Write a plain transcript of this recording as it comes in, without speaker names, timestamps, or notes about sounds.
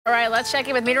All right, let's check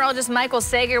in with meteorologist Michael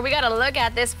Sager. We got to look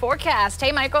at this forecast.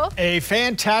 Hey, Michael. A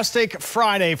fantastic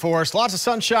Friday for us. Lots of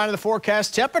sunshine in the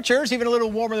forecast. Temperatures even a little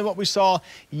warmer than what we saw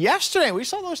yesterday. We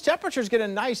saw those temperatures get a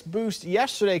nice boost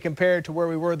yesterday compared to where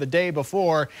we were the day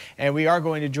before. And we are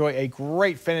going to enjoy a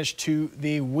great finish to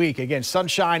the week. Again,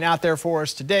 sunshine out there for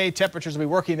us today. Temperatures will be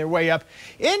working their way up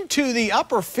into the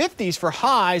upper 50s for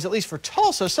highs, at least for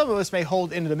Tulsa. Some of us may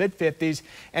hold into the mid 50s.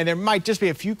 And there might just be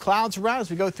a few clouds around as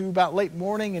we go through about late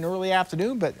morning and early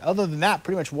afternoon, but other than that,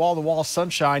 pretty much wall-to-wall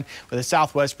sunshine with a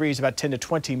southwest breeze about 10 to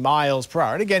 20 miles per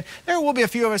hour. And again, there will be a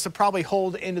few of us that probably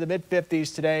hold into the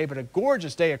mid-50s today, but a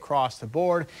gorgeous day across the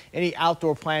board. Any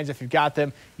outdoor plans, if you've got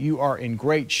them, you are in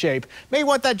great shape. May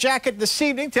want that jacket this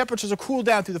evening. Temperatures will cool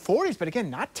down through the 40s, but again,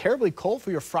 not terribly cold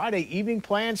for your Friday evening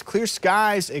plans. Clear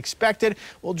skies expected.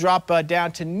 We'll drop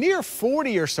down to near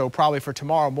 40 or so probably for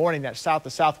tomorrow morning. That south to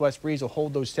southwest breeze will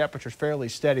hold those temperatures fairly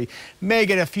steady. May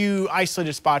get a few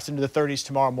isolated spots into the 30s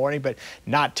tomorrow morning, but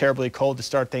not terribly cold to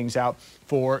start things out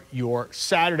for your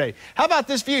Saturday. How about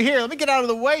this view here? Let me get out of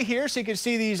the way here so you can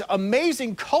see these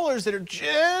amazing colors that are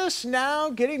just now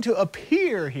getting to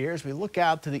appear here as we look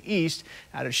out to the east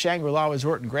out of Shangri-La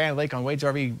Resort and Grand Lake on Wade's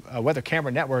RV Weather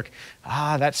Camera Network.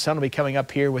 That sun will be coming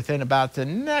up here within about the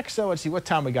next, let's see what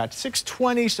time we got,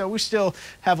 6:20, so we still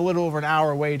have a little over an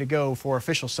hour away to go for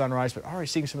official sunrise, but already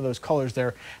seeing some of those colors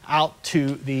there out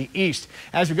to the east.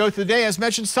 As we go through the day, as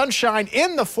mentioned, sunshine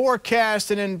in the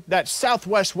forecast, and then that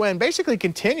southwest wind basically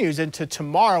continues into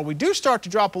tomorrow. We do start to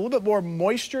drop a little bit more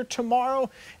moisture tomorrow,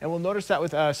 and we'll notice that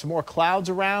with some more clouds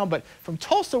around. But from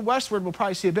Tulsa westward, we'll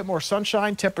probably see a bit more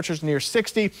sunshine. Temperatures near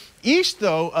 60. East,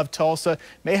 though, of Tulsa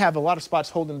may have a lot of spots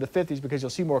holding the 50s because you'll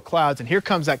see more clouds. And here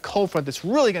comes that cold front that's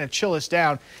really going to chill us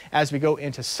down as we go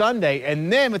into Sunday.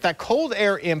 And then with that cold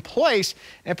air in place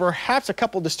and perhaps a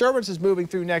couple disturbances moving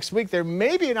through next week, there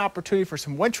may be an opportunity for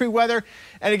some wintry weather.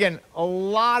 And again, a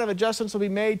lot of adjustments will be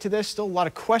made to this. Still a lot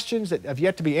of questions that have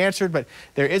yet to be answered, but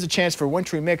there is a chance for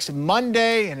wintry mix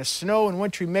Monday and a snow and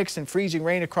wintry mix and freezing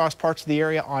rain across parts of the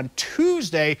area on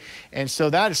Tuesday. And so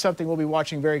that is something we'll be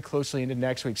watching very closely into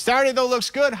next week. Saturday, though, looks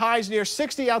good. Highs near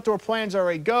 60. Outdoor plans are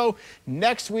a go.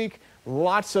 Next week,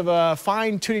 lots of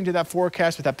fine tuning to that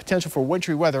forecast with that potential for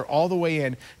wintry weather all the way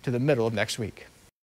in to the middle of next week.